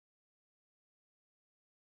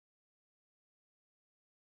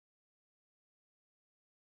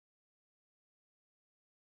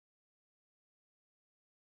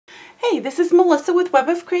Hey, this is Melissa with Web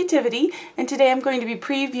of Creativity, and today I'm going to be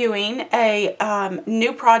previewing a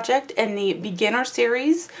new project in the Beginner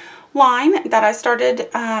Series line that I started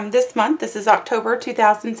this month. This is October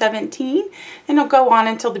 2017, and it'll go on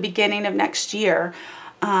until the beginning of next year.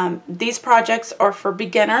 These projects are for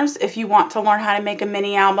beginners. If you want to learn how to make a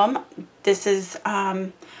mini album, these are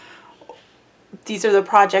the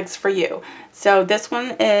projects for you. So this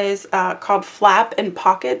one is called Flap and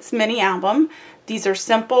Pockets Mini Album. These are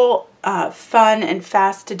simple, fun, and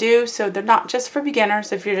fast to do, so they're not just for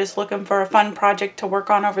beginners. If you're just looking for a fun project to work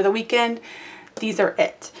on over the weekend, these are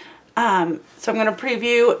it. So I'm going to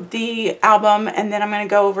preview the album, and then I'm going to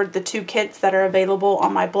go over the two kits that are available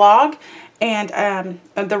on my blog, and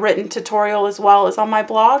the written tutorial as well is on my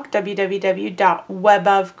blog,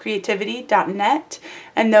 www.webofcreativity.net,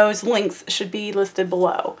 and those links should be listed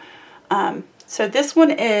below. So this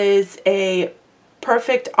one is a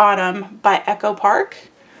Perfect Autumn by Echo Park,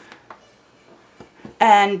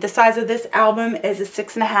 and the size of this album is a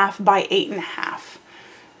 6.5 by 8.5.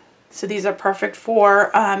 So these are perfect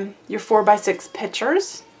for your 4x6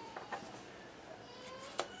 pictures.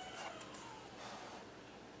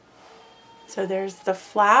 So there's the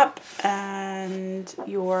flap and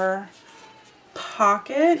your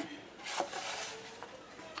pocket.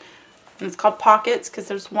 And it's called Pockets because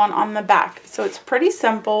there's one on the back. So it's pretty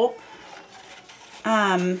simple.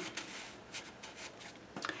 And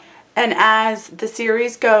as the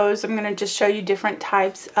series goes, I'm going to just show you different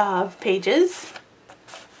types of pages.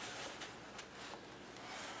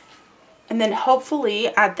 And then hopefully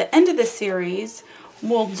at the end of the series,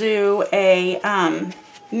 we'll do a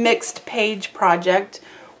mixed page project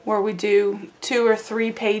where we do 2 or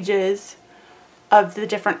 3 pages of the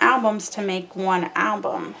different albums to make one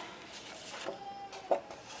album.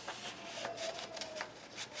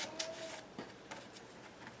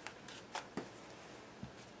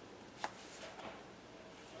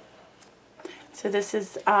 So this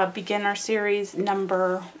is Beginner Series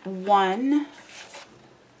number 1.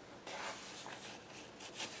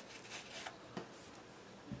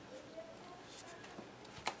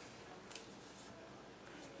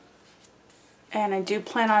 And I do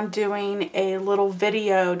plan on doing a little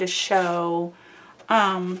video to show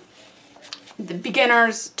the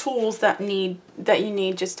beginner's tools that you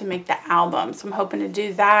need just to make the album. So I'm hoping to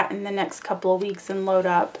do that in the next couple of weeks and load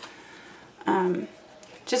up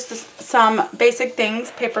just some basic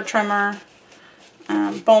things: paper trimmer,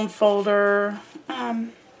 bone folder,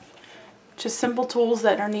 just simple tools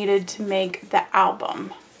that are needed to make the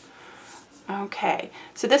album. Okay,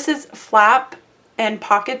 so this is Flap and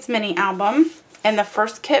Pockets Mini Album, and the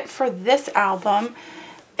first kit for this album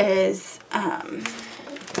is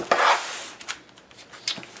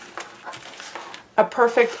a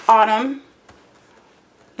Perfect Autumn,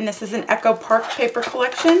 and this is an Echo Park paper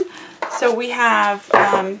collection. So we have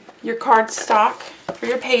your cardstock for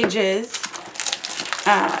your pages,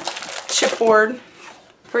 chipboard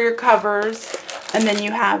for your covers, and then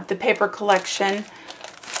you have the paper collection.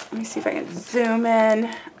 Let me see if I can zoom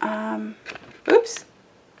in. Oops.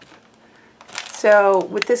 So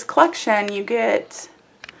with this collection, you get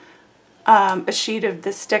a sheet of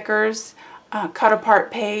the stickers, cut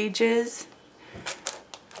apart pages,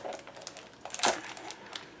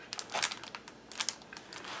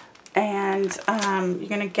 and you're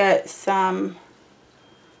going to get some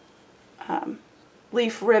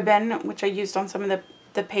leaf ribbon, which I used on some of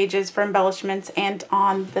the pages for embellishments and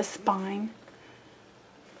on the spine.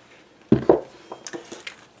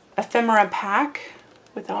 Ephemera pack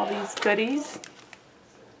with all these goodies.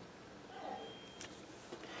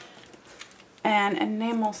 And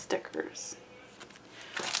enamel stickers.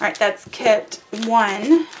 Alright, that's kit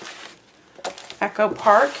 1, Echo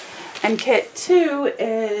Park. And kit 2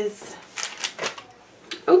 is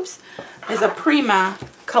a Prima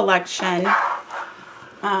collection,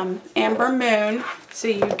 Amber Moon. So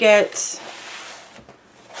you get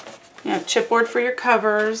chipboard for your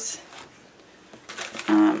covers,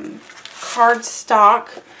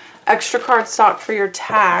 cardstock, extra cardstock for your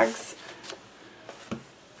tags.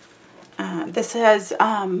 This has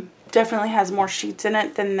definitely has more sheets in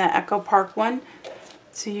it than the Echo Park one,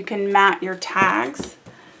 so you can mat your tags.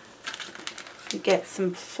 You get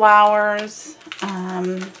some flowers,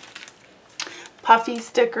 puffy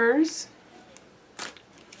stickers,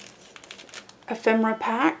 ephemera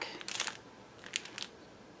pack,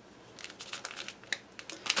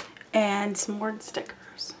 and some word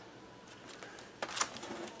stickers,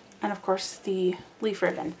 and of course the leaf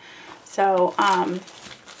ribbon. So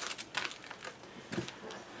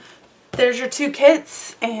there's your two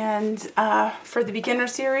kits, and for the Beginner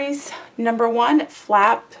Series, number 1,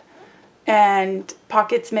 Flap and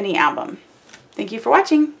Pockets mini album. Thank you for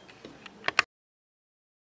watching.